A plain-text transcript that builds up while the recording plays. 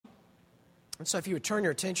And so if you would turn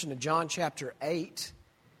your attention to John chapter 8,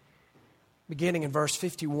 beginning in verse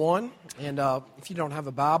 51. And if you don't have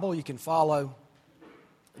a Bible, you can follow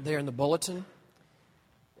there in the bulletin.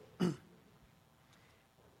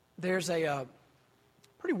 There's a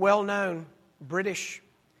pretty well-known British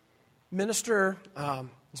minister.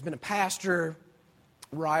 He's been a pastor,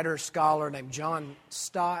 writer, scholar named John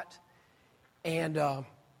Stott. And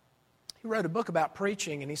he wrote a book about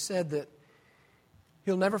preaching, and he said that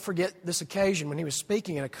he'll never forget this occasion when he was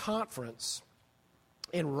speaking at a conference.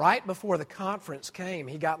 And right before the conference came,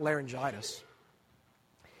 he got laryngitis.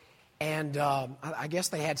 And I guess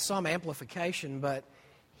they had some amplification, but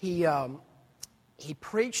he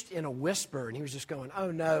preached in a whisper, and he was just going, oh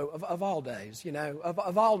no, of all days,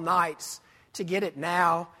 of all nights, to get it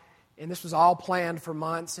now. And this was all planned for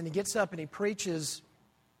months. And he gets up and he preaches,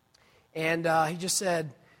 and he just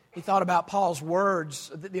said, he thought about Paul's words.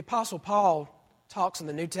 The Apostle Paul talks in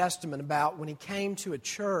the New Testament about when he came to a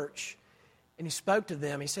church and he spoke to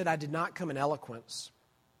them, he said, I did not come in eloquence,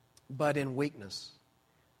 but in weakness.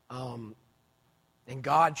 And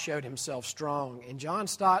God showed himself strong. And John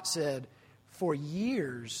Stott said, for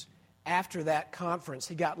years after that conference,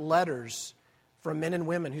 he got letters from men and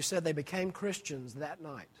women who said they became Christians that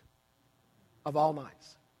night, of all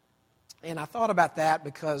nights. And I thought about that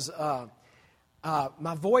because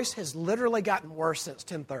my voice has literally gotten worse since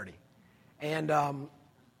 10:30. And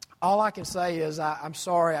all I can say is I'm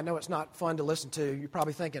sorry. I know it's not fun to listen to. You're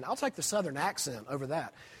probably thinking, I'll take the southern accent over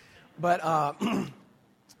that. But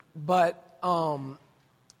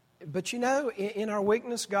in our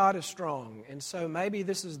weakness, God is strong. And so maybe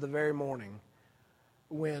this is the very morning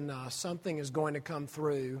when something is going to come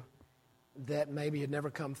through that maybe had never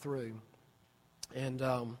come through. And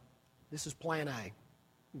this is plan A.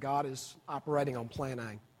 God is operating on plan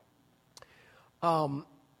A.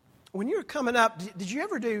 When you were coming up, did you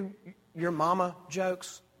ever do your mama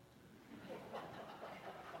jokes?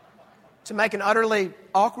 To make an utterly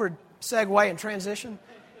awkward segue and transition?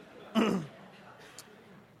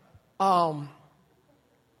 They're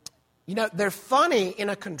funny in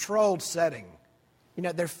a controlled setting.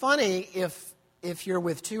 They're funny if you're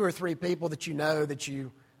with two or three people that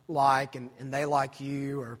you like and they like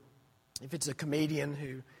you, or if it's a comedian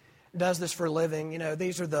who does this for a living.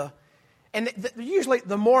 These are usually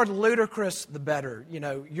the more ludicrous, the better.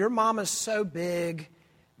 Your mama's so big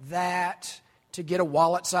that to get a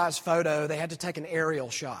wallet-sized photo, they had to take an aerial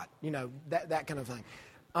shot. That kind of thing.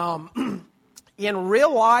 In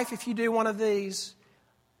real life, if you do one of these,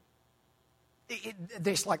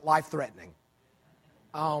 it's like life-threatening.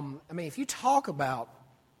 If you talk about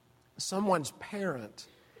someone's parent,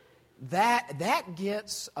 that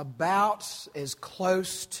gets about as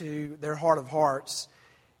close to their heart of hearts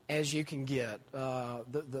as you can get.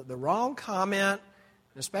 The wrong comment,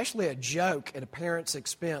 especially a joke at a parent's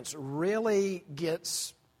expense, really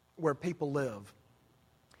gets where people live.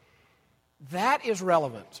 That is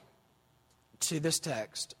relevant to this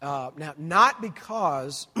text. Now, not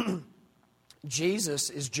because Jesus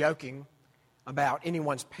is joking about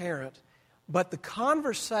anyone's parent, but the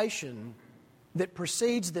conversation that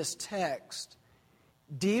precedes this text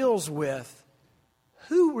deals with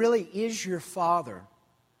who really is your father.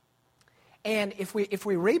 And if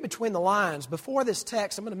we read between the lines, before this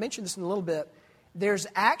text, I'm going to mention this in a little bit, there's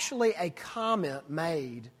actually a comment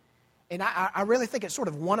made, and I really think it's sort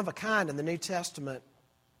of one of a kind in the New Testament.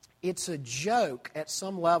 It's a joke at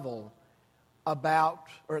some level about,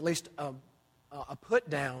 or at least a put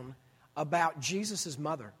down about Jesus'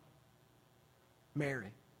 mother,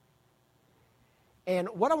 Mary. And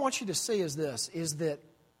what I want you to see is this, is that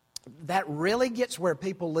really gets where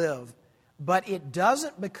people live, but it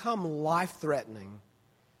doesn't become life-threatening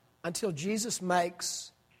until Jesus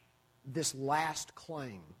makes this last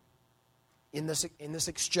claim in this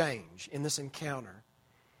exchange, in this encounter.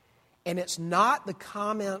 And it's not the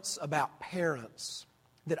comments about parents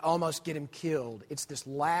that almost get him killed. It's this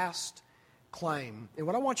last claim. And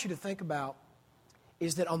what I want you to think about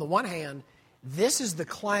is that on the one hand, this is the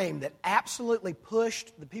claim that absolutely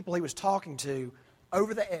pushed the people he was talking to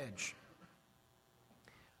over the edge.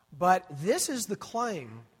 But this is the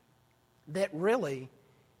claim that really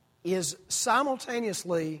is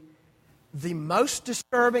simultaneously the most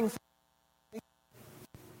disturbing thing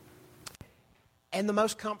and the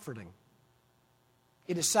most comforting.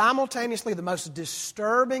 It is simultaneously the most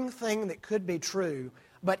disturbing thing that could be true,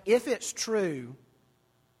 but if it's true,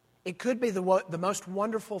 it could be the most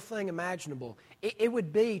wonderful thing imaginable. It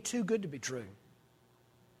would be too good to be true.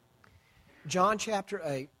 John chapter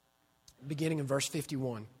 8, beginning in verse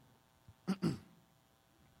 51.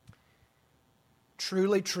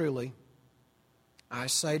 Truly, truly, I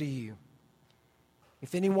say to you,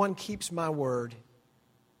 If anyone keeps my word,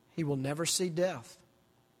 he will never see death."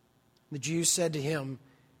 The Jews said to him,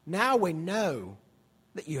 "Now we know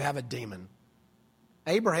that you have a demon.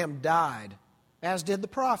 Abraham died, as did the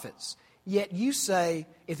prophets. Yet you say,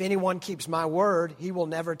 'If anyone keeps my word, he will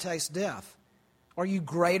never taste death.' Are you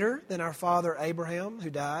greater than our father Abraham, who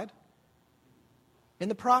died?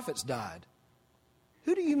 And the prophets died.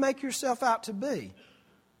 Who do you make yourself out to be?"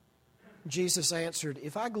 Jesus answered,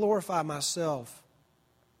 "If I glorify myself,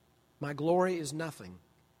 my glory is nothing.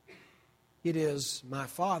 It is my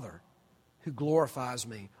Father who glorifies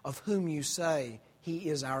me, of whom you say he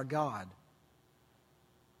is our God.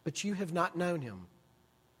 But you have not known him.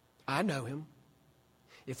 I know him.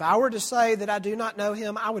 If I were to say that I do not know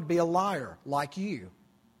him, I would be a liar like you.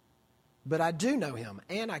 But I do know him,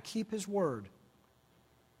 and I keep his word.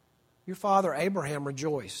 Your father Abraham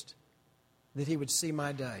rejoiced that he would see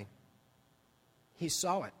my day. He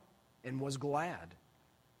saw it and was glad."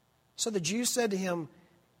 So the Jews said to him,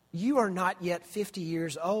 "You are not yet 50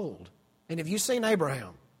 years old, and have you seen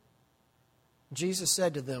Abraham?" Jesus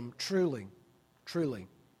said to them, "Truly, truly,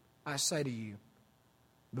 I say to you,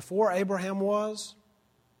 before Abraham was,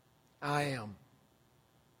 I am."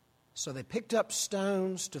 So they picked up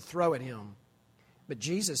stones to throw at him, but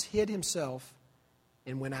Jesus hid himself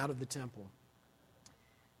and went out of the temple.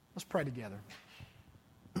 Let's pray together.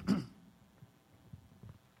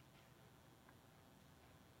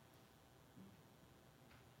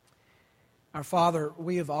 Our Father,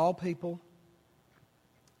 we of all people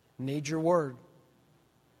need your word.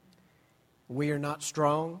 We are not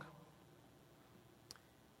strong.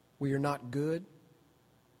 We are not good.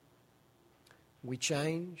 We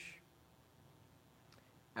change.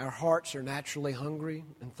 Our hearts are naturally hungry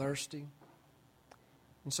and thirsty.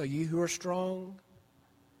 And so you who are strong,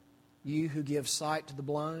 you who give sight to the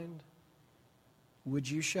blind, would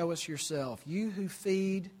you show us yourself? You who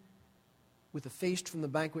feed with a feast from the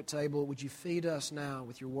banquet table, would you feed us now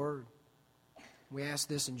with your word? We ask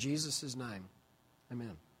this in Jesus' name.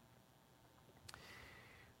 Amen.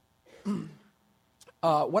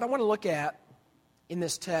 What I want to look at in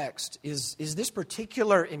this text is this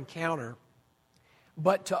particular encounter.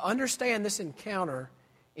 But to understand this encounter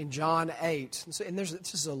in John 8,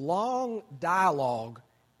 this is a long dialogue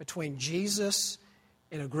between Jesus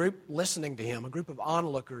and a group listening to him, a group of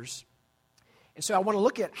onlookers. And so I want to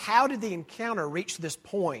look at how did the encounter reach this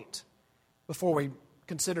point before we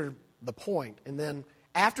consider the point. And then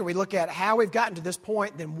after we look at how we've gotten to this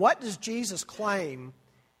point, then what does Jesus claim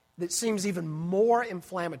that seems even more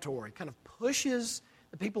inflammatory, kind of pushes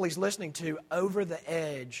the people he's listening to over the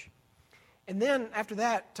edge. And then after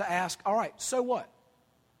that to ask, all right, so what?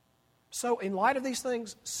 So in light of these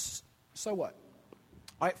things, so what?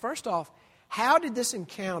 All right, first off, how did this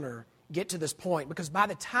encounter get to this point? Because by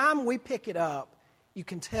the time we pick it up, you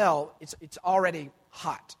can tell it's already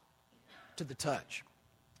hot to the touch.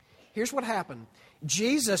 Here's what happened.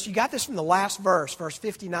 Jesus, you got this from the last verse, verse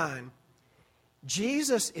 59.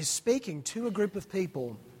 Jesus is speaking to a group of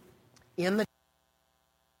people in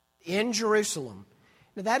Jerusalem.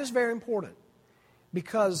 Now that is very important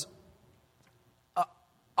because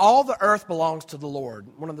all the earth belongs to the Lord.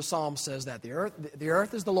 One of the Psalms says that. The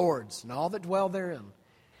earth is the Lord's and all that dwell therein.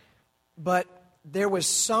 But there was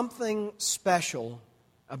something special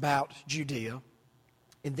about Judea.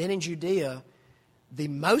 And then in Judea, the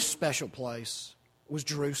most special place was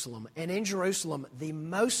Jerusalem. And in Jerusalem, the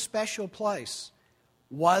most special place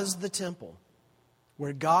was the temple,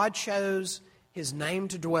 where God chose his name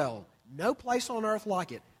to dwell. No place on earth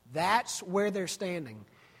like it. That's where they're standing.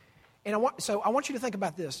 And I want you to think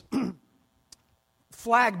about this.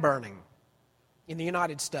 Flag burning in the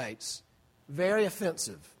United States, very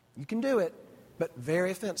offensive. You can do it, but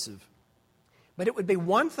very offensive. But it would be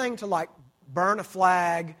one thing to burn a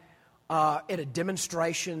flag at a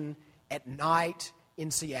demonstration at night in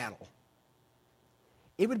Seattle.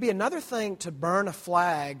 It would be another thing to burn a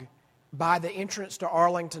flag by the entrance to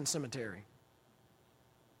Arlington Cemetery.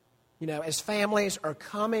 You know, as families are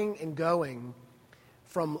coming and going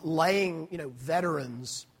from laying,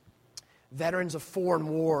 veterans of foreign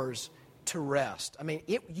wars to rest. I mean,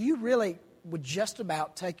 you really would just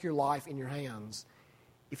about take your life in your hands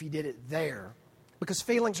if you did it there, because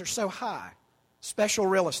feelings are so high. Special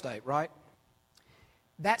real estate, right?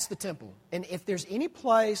 That's the temple. And if there's any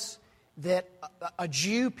place that a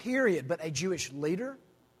Jew, period, but a Jewish leader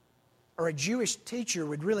or a Jewish teacher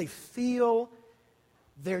would really feel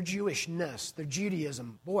their Jewishness, their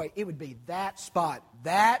Judaism, boy, it would be that spot.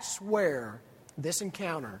 That's where this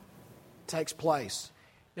encounter takes place.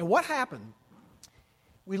 Now, what happened?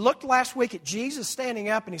 We looked last week at Jesus standing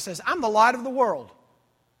up and he says, "I'm the light of the world."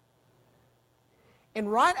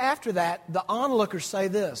 And right after that, the onlookers say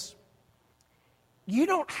this: you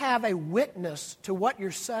don't have a witness to what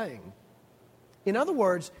you're saying. In other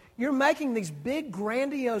words, you're making these big,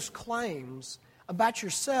 grandiose claims about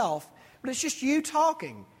yourself, but it's just you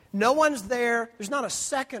talking. No one's there. There's not a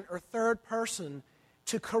second or third person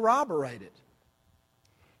to corroborate it.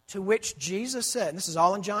 To which Jesus said, and this is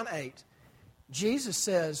all in John 8, Jesus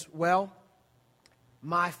says, well,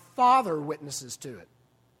 my Father witnesses to it.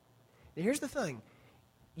 Now here's the thing.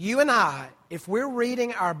 You and I, if we're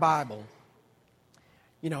reading our Bible,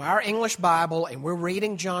 our English Bible, and we're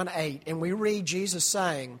reading John 8, and we read Jesus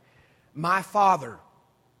saying, my Father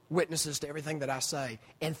witnesses to everything that I say,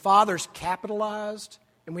 and Father's capitalized,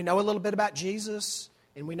 and we know a little bit about Jesus,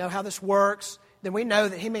 and we know how this works, then we know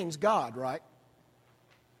that he means God, right?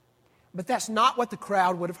 But that's not what the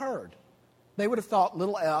crowd would have heard. They would have thought,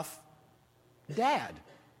 little f, Dad.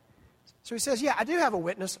 So he says, yeah, I do have a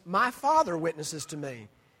witness. My Father witnesses to me.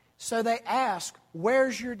 So they ask,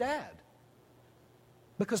 where's your dad?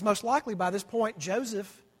 Because most likely by this point,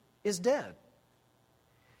 Joseph is dead.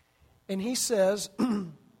 And he says,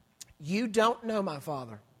 you don't know my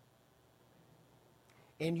Father.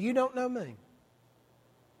 And you don't know me.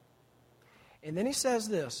 And then he says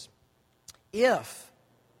this: if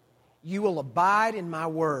you will abide in my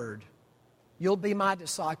word, you'll be my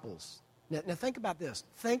disciples. Now think about this.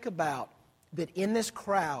 Think about that in this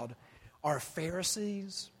crowd are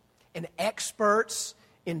Pharisees and experts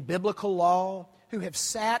in biblical law who have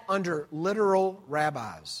sat under literal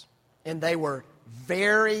rabbis. And they were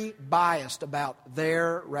very biased about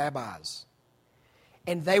their rabbis.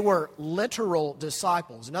 And they were literal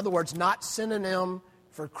disciples. In other words, not synonym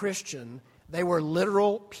for Christian. They were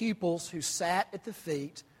literal pupils who sat at the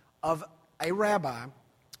feet of a rabbi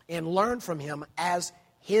and learned from him as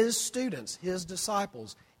his students, his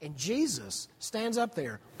disciples. And Jesus stands up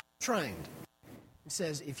there, trained, and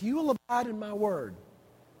says, if you will abide in my word,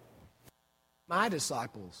 my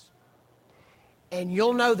disciples, and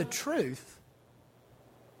you'll know the truth,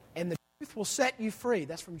 and the truth will set you free.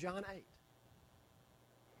 That's from John 8.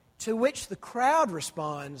 To which the crowd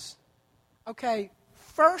responds, okay,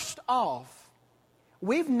 first off,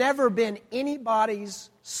 we've never been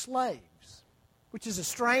anybody's slaves, which is a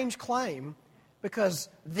strange claim because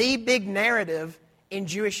the big narrative in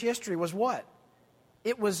Jewish history was what?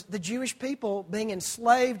 It was the Jewish people being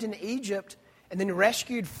enslaved in Egypt and then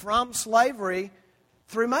rescued from slavery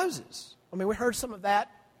through Moses. I mean, we heard some of that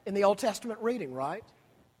in the Old Testament reading, right?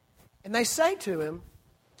 And they say to him,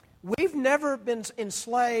 we've never been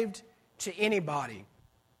enslaved to anybody.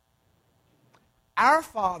 Our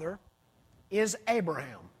father is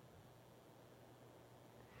Abraham.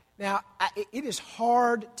 Now, it is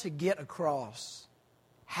hard to get across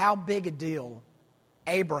how big a deal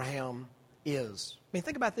Abraham is. I mean,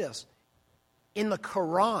 think about this. In the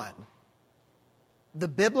Quran, the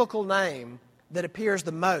biblical name that appears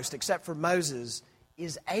the most, except for Moses,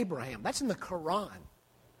 is Abraham. That's in the Quran.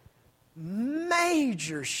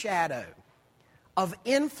 Major shadow of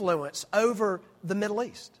influence over the Middle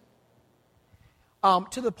East.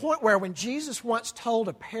 To the point where when Jesus once told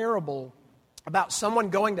a parable about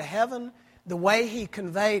someone going to heaven, the way he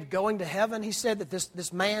conveyed going to heaven, he said that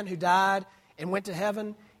this man who died and went to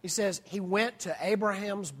heaven, he says he went to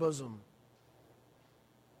Abraham's bosom.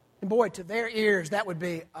 And boy, to their ears, that would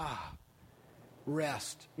be,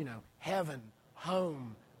 rest, heaven,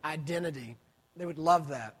 home, identity. They would love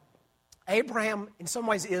that. Abraham, in some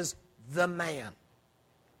ways, is the man,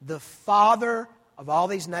 the father of all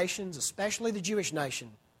these nations, especially the Jewish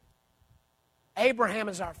nation. Abraham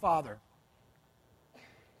is our father.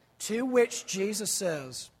 To which Jesus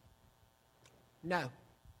says, no.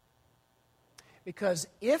 Because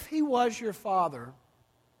if he was your father,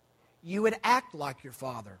 you would act like your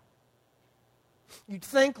father. You'd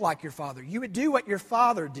think like your father. You would do what your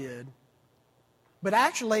father did. But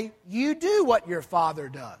actually, you do what your father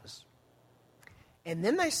does. And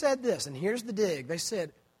then they said this, and here's the dig. They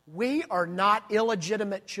said, we are not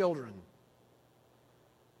illegitimate children.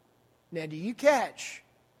 Now, do you catch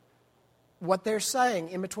what they're saying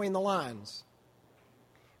in between the lines?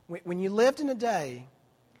 When you lived in a day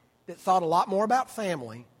that thought a lot more about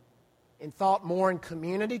family and thought more in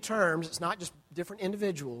community terms, it's not just different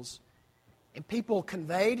individuals, and people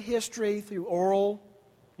conveyed history through oral,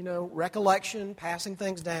 recollection, passing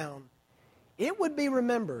things down, it would be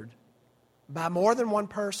remembered by more than one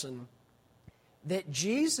person that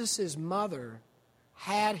Jesus' mother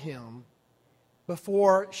had him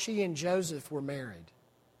before she and Joseph were married.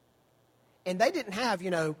 And they didn't have,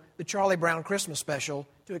 the Charlie Brown Christmas special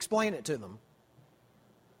to explain it to them.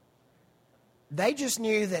 They just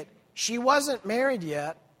knew that she wasn't married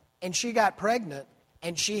yet, and she got pregnant,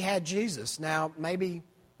 and she had Jesus. Now, maybe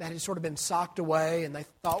that had sort of been socked away, and they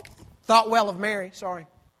thought well of Mary. Sorry.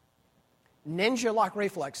 Ninja-like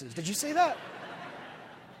reflexes. Did you see that?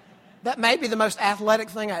 That may be the most athletic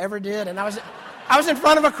thing I ever did, and I was in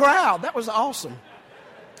front of a crowd. That was awesome.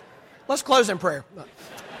 Let's close in prayer.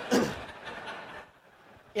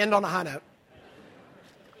 End on a high note.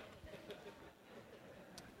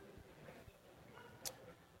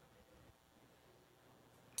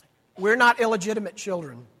 We're not illegitimate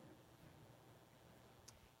children.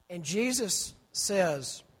 And Jesus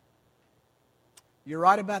says, you're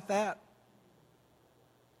right about that.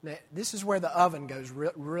 Now, this is where the oven goes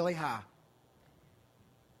really high.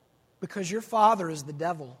 Because your father is the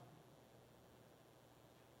devil.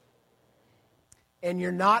 And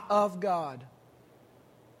you're not of God.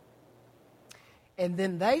 And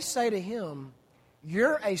then they say to him,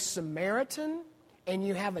 you're a Samaritan and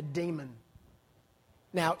you have a demon.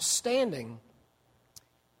 Now, standing,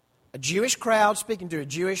 a Jewish crowd speaking to a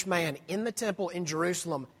Jewish man in the temple in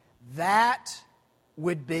Jerusalem, that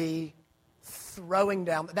would be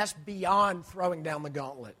that's beyond throwing down the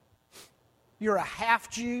gauntlet. You're a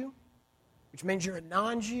half-Jew, which means you're a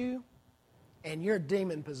non-Jew, and you're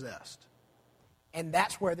demon-possessed. And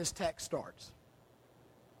that's where this text starts.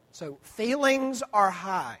 So, feelings are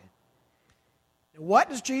high. What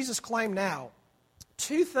does Jesus claim now?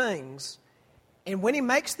 Two things. And when he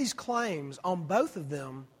makes these claims on both of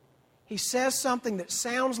them, he says something that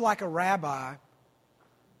sounds like a rabbi,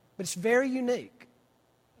 but it's very unique.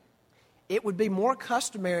 It would be more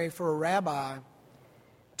customary for a rabbi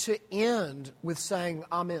to end with saying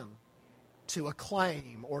amen to a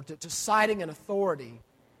claim or to citing an authority.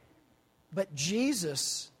 But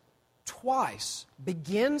Jesus twice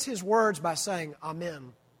begins his words by saying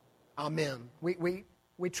amen, amen.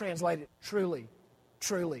 We translate it truly,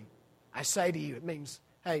 truly. I say to you, it means,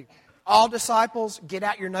 hey, all disciples, get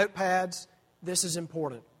out your notepads. This is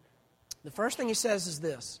important. The first thing he says is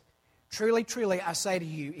this. Truly, truly, I say to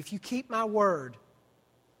you, if you keep my word,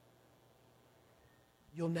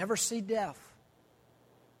 you'll never see death.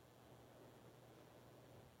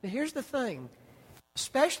 Now, here's the thing.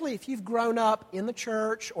 Especially if you've grown up in the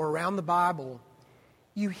church or around the Bible,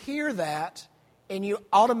 you hear that and you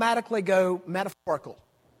automatically go metaphorical.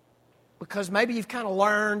 Because maybe you've kind of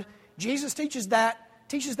learned Jesus teaches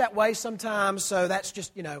that way sometimes, so that's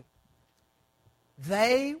just,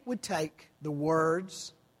 They would take the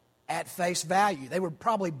words at face value. They were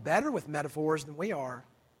probably better with metaphors than we are.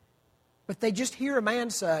 But they just hear a man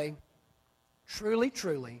say, truly,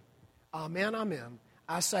 truly, amen, amen,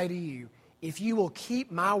 I say to you, if you will keep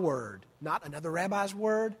my word, not another rabbi's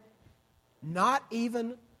word, not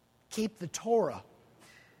even keep the Torah,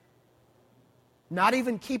 not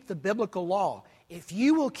even keep the biblical law, if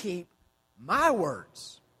you will keep my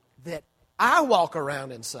words that I walk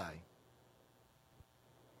around and say,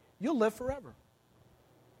 you'll live forever.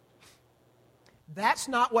 That's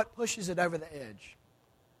not what pushes it over the edge.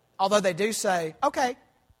 Although they do say, okay,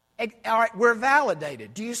 all right, we're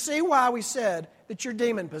validated. Do you see why we said that you're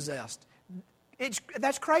demon-possessed?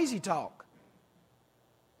 That's crazy talk.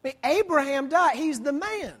 I mean, Abraham died. He's the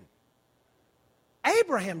man.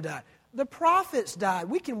 Abraham died. The prophets died.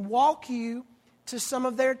 We can walk you to some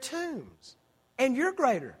of their tombs. And you're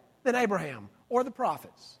greater than Abraham or the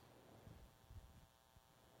prophets.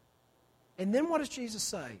 And then what does Jesus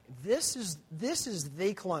say? This is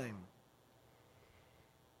the claim.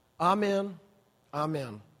 Amen,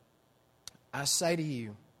 amen. I say to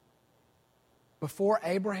you, before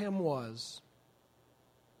Abraham was,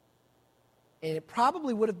 and it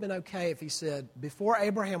probably would have been okay if he said, before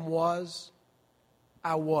Abraham was,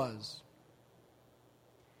 I was.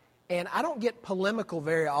 And I don't get polemical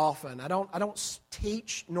very often. I don't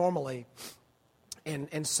teach normally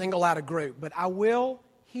and single out a group, but I will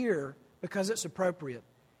here because it's appropriate.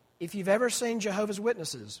 If you've ever seen Jehovah's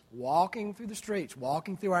Witnesses walking through the streets,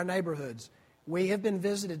 walking through our neighborhoods, we have been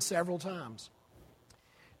visited several times.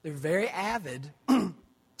 They're very avid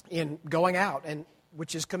in going out, and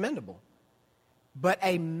which is commendable. But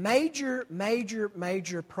a major, major,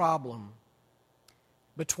 major problem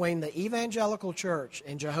between the evangelical church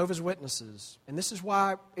and Jehovah's Witnesses, and this is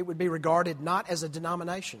why it would be regarded not as a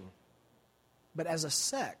denomination, but as a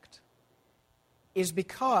sect, is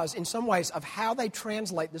because, in some ways, of how they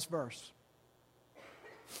translate this verse.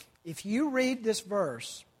 If you read this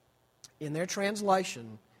verse in their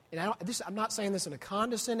translation, and I'm not saying this in a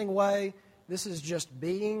condescending way, this is just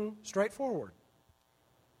being straightforward.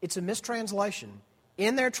 It's a mistranslation.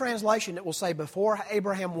 In their translation, it will say, before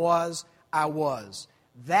Abraham was, I was.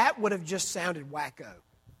 That would have just sounded wacko.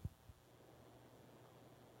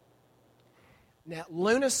 Now,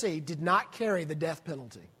 lunacy did not carry the death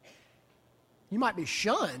penalty. You might be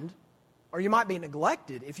shunned or you might be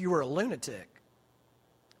neglected if you were a lunatic,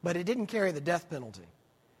 but it didn't carry the death penalty.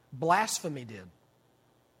 Blasphemy did.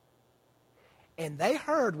 And they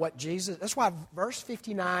heard what Jesus, that's why verse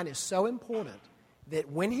 59 is so important, that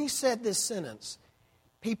when he said this sentence,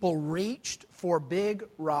 people reached for big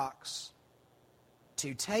rocks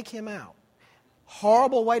to take him out.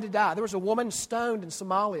 Horrible way to die. There was a woman stoned in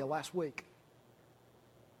Somalia last week.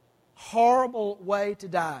 Horrible way to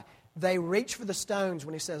die. They reach for the stones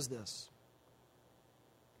when he says this.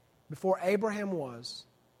 Before Abraham was,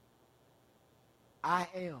 I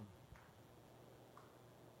am.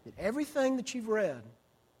 That everything that you've read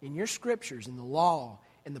in your scriptures, in the law,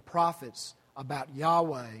 in the prophets about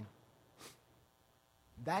Yahweh,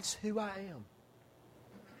 that's who I am.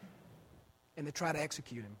 And they try to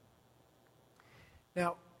execute him.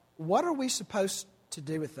 Now, what are we supposed to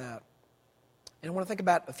do with that? And I want to think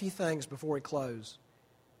about a few things before we close.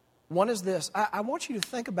 One is this. I want you to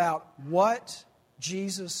think about what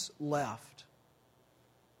Jesus left.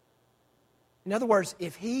 In other words,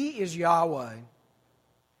 if he is Yahweh,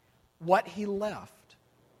 what he left.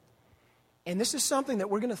 And this is something that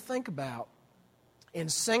we're going to think about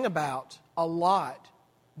and sing about a lot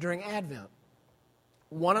during Advent.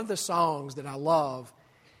 One of the songs that I love,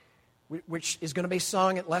 which is going to be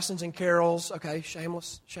sung at Lessons and Carols, okay,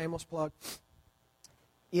 shameless plug,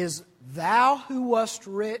 is Thou who wast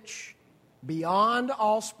rich beyond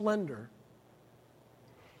all splendor.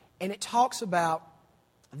 And it talks about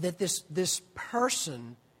that this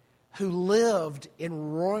person who lived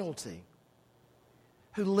in royalty,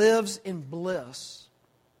 who lives in bliss,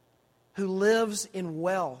 who lives in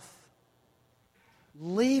wealth,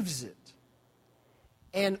 leaves it.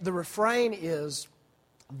 And the refrain is,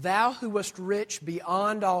 Thou who wast rich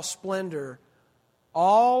beyond all splendor,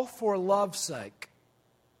 all for love's sake,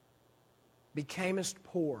 becamest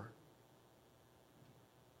poor.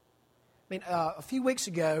 I mean, a few weeks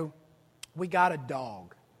ago, we got a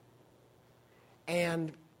dog.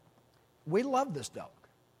 And we love this dog.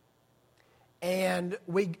 And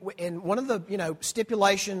one of the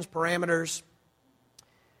stipulations, parameters,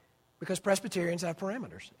 because Presbyterians have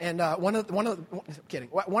parameters. And one of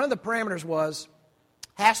the parameters was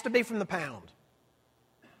has to be from the pound,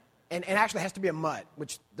 and actually has to be a mutt,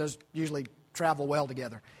 which those usually travel well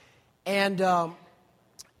together. And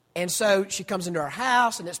so she comes into our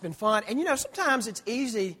house, and it's been fun. And sometimes it's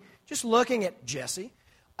easy just looking at Jessie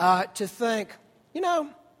to think,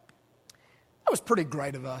 that was pretty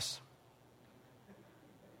great of us.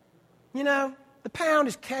 The pound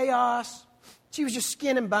is chaos. She was just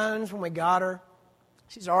skin and bones when we got her.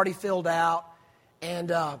 She's already filled out. And,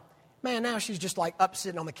 now she's just like up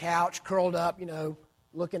sitting on the couch, curled up,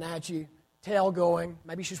 looking at you, tail going.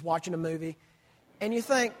 Maybe she's watching a movie. And you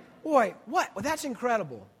think, boy, what? Well, that's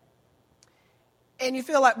incredible. And you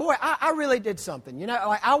feel like, boy, I really did something.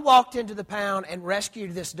 Like I walked into the pound and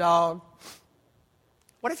rescued this dog.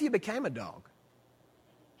 What if you became a dog?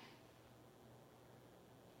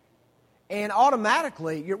 And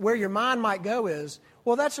automatically, where your mind might go is,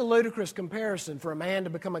 well, that's a ludicrous comparison for a man to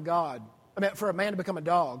become a god. For a man to become a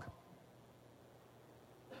dog.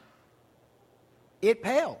 It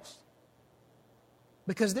pales.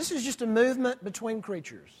 Because this is just a movement between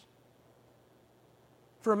creatures.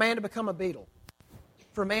 For a man to become a beetle.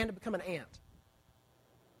 For a man to become an ant.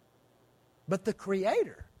 But the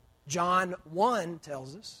Creator, John 1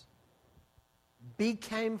 tells us,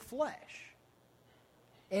 became flesh.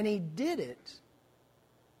 And he did it.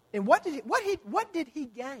 And what did he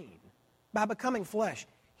gain by becoming flesh?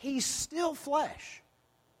 He's still flesh.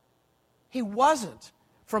 He wasn't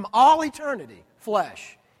from all eternity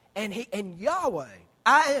flesh. And Yahweh,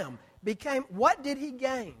 I am, became, what did he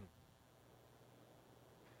gain?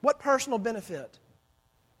 What personal benefit?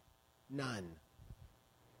 None.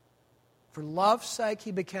 For love's sake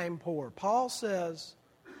he became poor. Paul says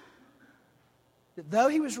that though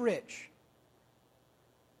he was rich,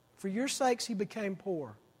 for your sakes he became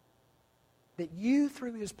poor, that you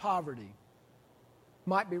through his poverty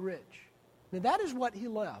might be rich. Now that is what he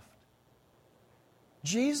left.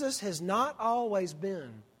 Jesus has not always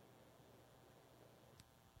been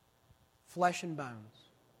flesh and bones,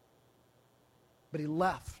 but he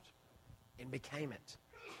left and became it.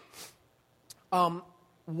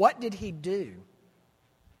 What did he do?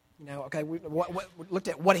 We looked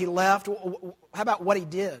at what he left. How about what he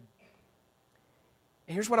did?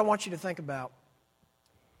 And here's what I want you to think about.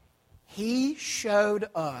 He showed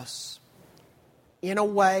us in a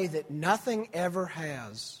way that nothing ever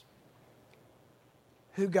has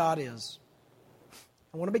who God is.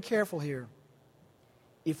 I want to be careful here.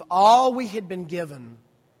 If all we had been given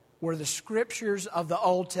were the Scriptures of the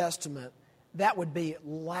Old Testament, that would be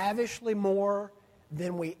lavishly more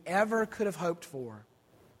than we ever could have hoped for.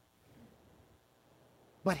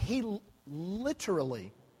 But He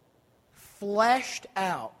literally fleshed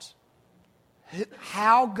out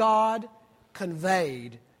how God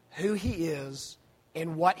conveyed who He is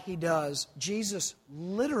and what He does. Jesus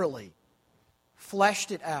literally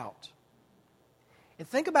fleshed it out. And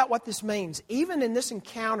think about what this means. Even in this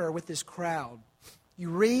encounter with this crowd, you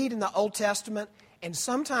read in the Old Testament, and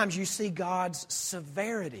sometimes you see God's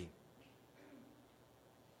severity.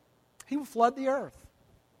 He will flood the earth.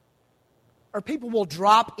 Or people will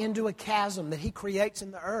drop into a chasm that He creates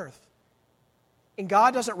in the earth. And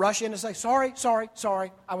God doesn't rush in and say, sorry,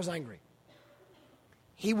 I was angry.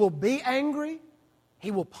 He will be angry,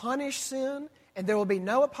 He will punish sin, and there will be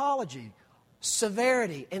no apology.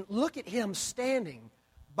 Severity. And look at Him standing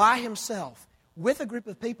by Himself with a group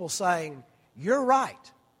of people saying, you're right,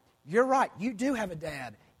 you do have a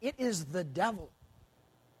dad. It is the devil.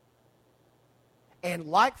 And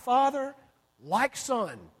like Father, like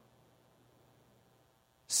Son,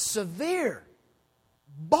 severe,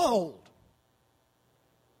 bold.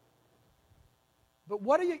 But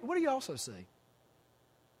what do you also see? I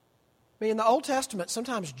mean, in the Old Testament,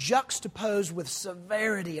 sometimes juxtaposed with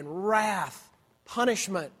severity and wrath,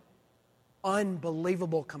 punishment,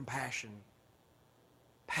 unbelievable compassion,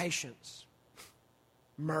 patience,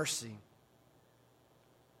 mercy.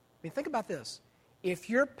 I mean, think about this. If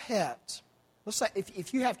your pet, let's say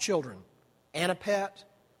if you have children and a pet,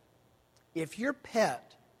 if your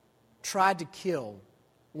pet tried to kill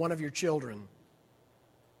one of your children,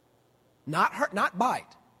 not hurt, not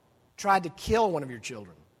bite, tried to kill one of your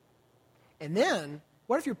children, and then,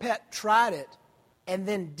 what if your pet tried it and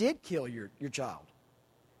then did kill your child?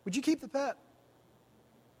 Would you keep the pet?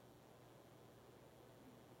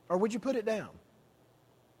 Or would you put it down?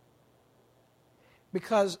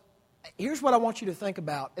 Because here's what I want you to think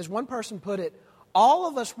about. As one person put it, all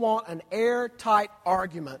of us want an airtight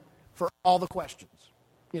argument for all the questions.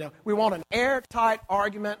 You know, we want an airtight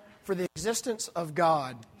argument for the existence of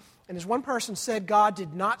God. And as one person said, God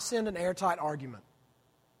did not send an airtight argument.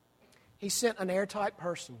 He sent an airtight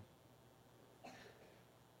person.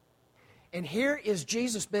 And here is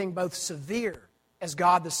Jesus being both severe as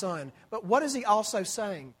God the Son. But what is He also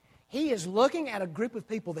saying? He is looking at a group of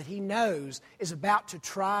people that He knows is about to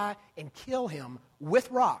try and kill Him with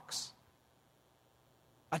rocks.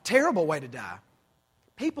 A terrible way to die.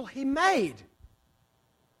 People He made.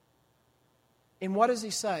 And what does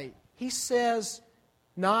He say? He says,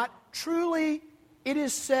 not truly it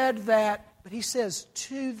is said that, but He says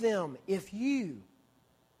to them, if you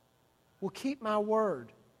will keep my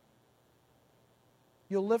word,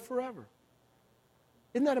 you'll live forever.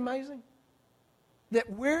 Isn't that amazing? That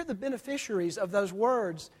we're the beneficiaries of those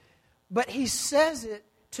words, but He says it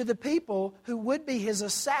to the people who would be His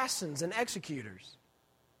assassins and executors.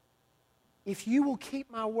 If you will keep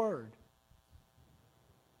my word,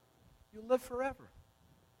 you'll live forever.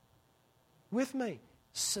 With me,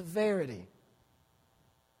 severity,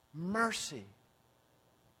 mercy,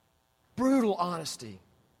 brutal honesty,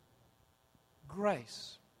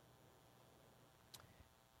 grace.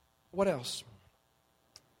 What else?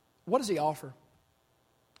 What does He offer?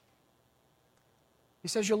 He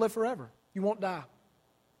says you'll live forever. You won't die.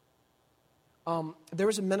 There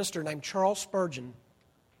was a minister named Charles Spurgeon.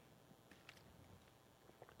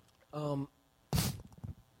 Now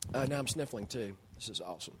I'm sniffling too. This is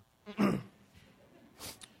awesome.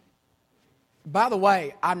 By the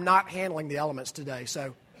way, I'm not handling the elements today,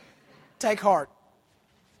 so take heart.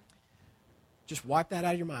 Just wipe that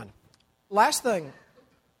out of your mind. Last thing,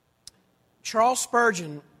 Charles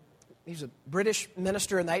Spurgeon, he's a British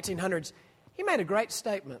minister in the 1800s, he made a great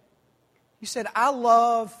statement. He said, I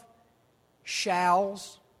love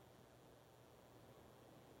shalls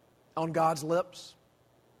on God's lips.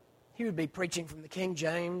 He would be preaching from the King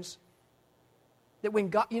James. That when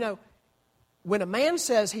God, when a man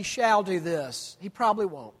says he shall do this, he probably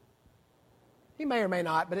won't. He may or may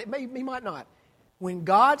not, but he might not. When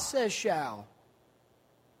God says shall,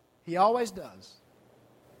 He always does.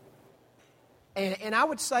 And I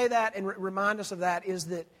would say that and remind us of that is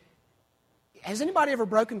that, has anybody ever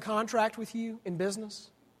broken contract with you in business?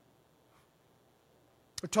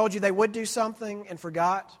 Or told you they would do something and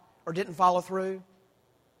forgot or didn't follow through?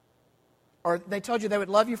 Or they told you they would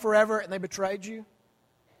love you forever and they betrayed you?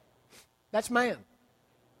 That's man.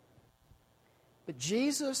 But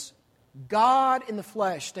Jesus, God in the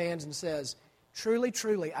flesh, stands and says, truly,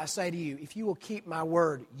 truly, I say to you, if you will keep my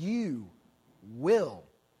word, you will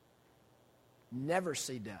never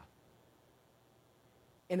see death.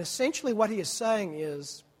 And essentially what he is saying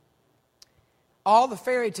is, all the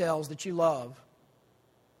fairy tales that you love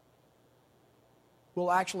will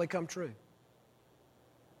actually come true.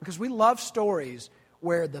 Because we love stories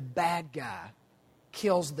where the bad guy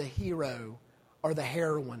kills the hero or the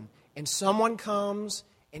heroine, and someone comes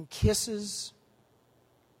and kisses,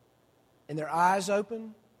 and their eyes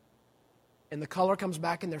open, and the color comes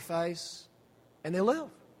back in their face, and they live.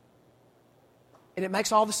 And it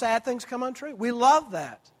makes all the sad things come untrue. We love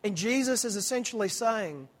that. And Jesus is essentially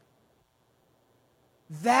saying,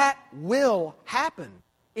 that will happen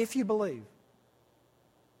if you believe.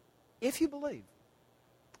 If you believe.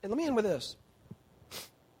 And let me end with this.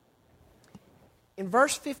 In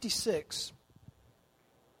verse 56,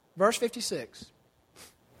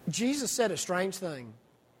 Jesus said a strange thing.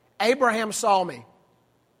 Abraham saw me,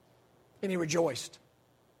 and he rejoiced.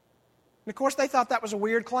 And of course, they thought that was a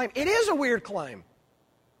weird claim. It is a weird claim,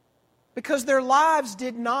 because their lives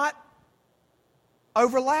did not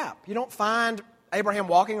overlap. You don't find Abraham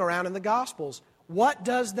walking around in the Gospels. What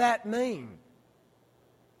does that mean?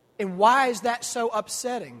 And why is that so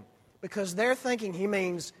upsetting? Because they're thinking he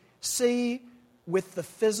means see with the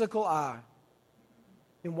physical eye.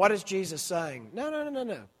 And what is Jesus saying?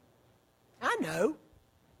 No. I know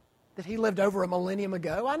that he lived over a millennium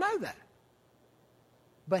ago. I know that.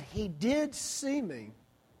 But he did see me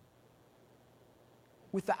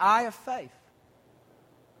with the eye of faith.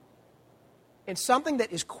 And something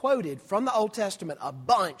that is quoted from the Old Testament a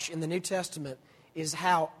bunch in the New Testament is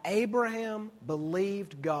how Abraham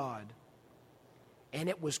believed God, and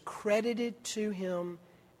it was credited to him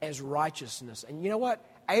as righteousness. And you know what?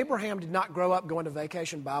 Abraham did not grow up going to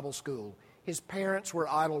vacation Bible school. His parents were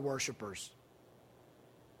idol worshipers.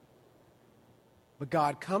 But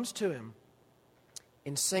God comes to him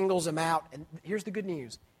and singles him out. And here's the good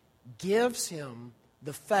news. Gives him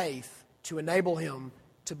the faith to enable him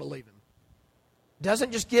to believe him.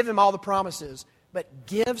 Doesn't just give him all the promises, but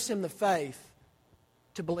gives him the faith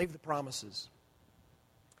to believe the promises.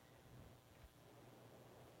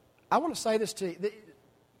 I want to say this to you.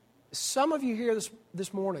 Some of you here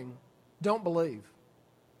this morning don't believe.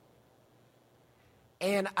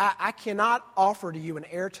 And I cannot offer to you an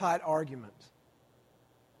airtight argument.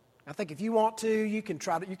 I think if you want to, you can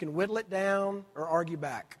whittle it down or argue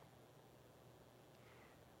back.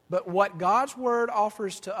 But what God's Word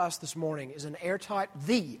offers to us this morning is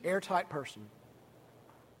the airtight person.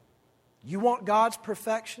 You want God's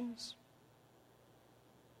perfections?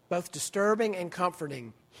 Both disturbing and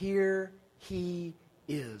comforting. Here He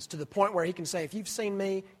is. To the point where He can say, if you've seen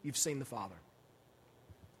me, you've seen the Father.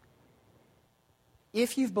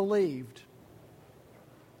 If you've believed,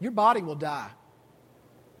 your body will die.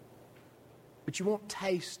 But you won't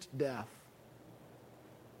taste death.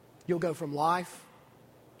 You'll go from life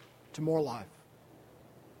to more life.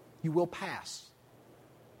 You will pass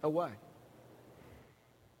away.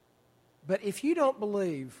 But if you don't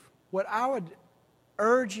believe, what I would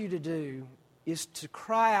urge you to do is to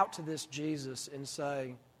cry out to this Jesus and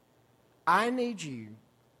say, I need you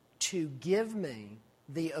to give me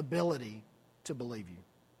the ability to believe you.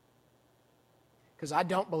 Because I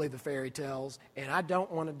don't believe the fairy tales, and I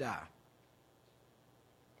don't want to die.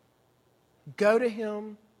 Go to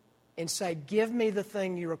Him and say, give me the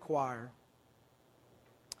thing you require.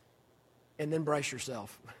 And then brace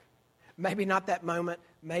yourself. Maybe not that moment,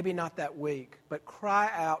 maybe not that week, but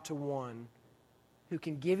cry out to one who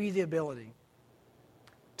can give you the ability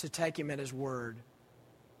to take Him at His word.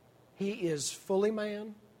 He is fully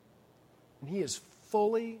man, and He is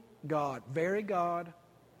fully God, very God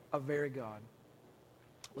of very God.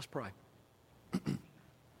 Let's pray.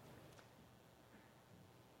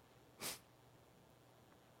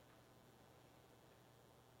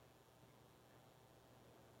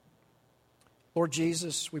 Lord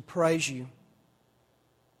Jesus, we praise You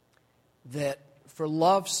that for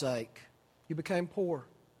love's sake You became poor.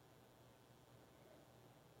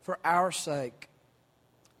 For our sake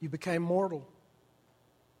You became mortal.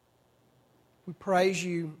 We praise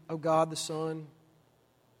You, O God the Son.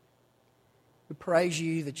 We praise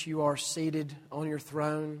You that You are seated on Your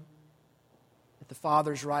throne at the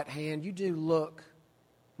Father's right hand. You do look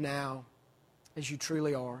now as You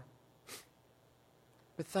truly are.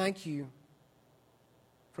 But thank You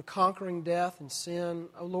for conquering death and sin.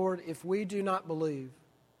 Oh Lord, if we do not believe,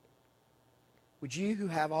 would You who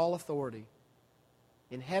have all authority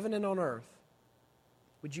in heaven and on earth,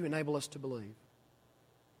 would You enable us to believe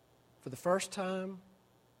for the first time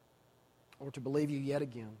or to believe You yet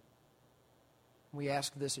again? We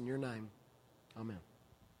ask this in Your name. Amen.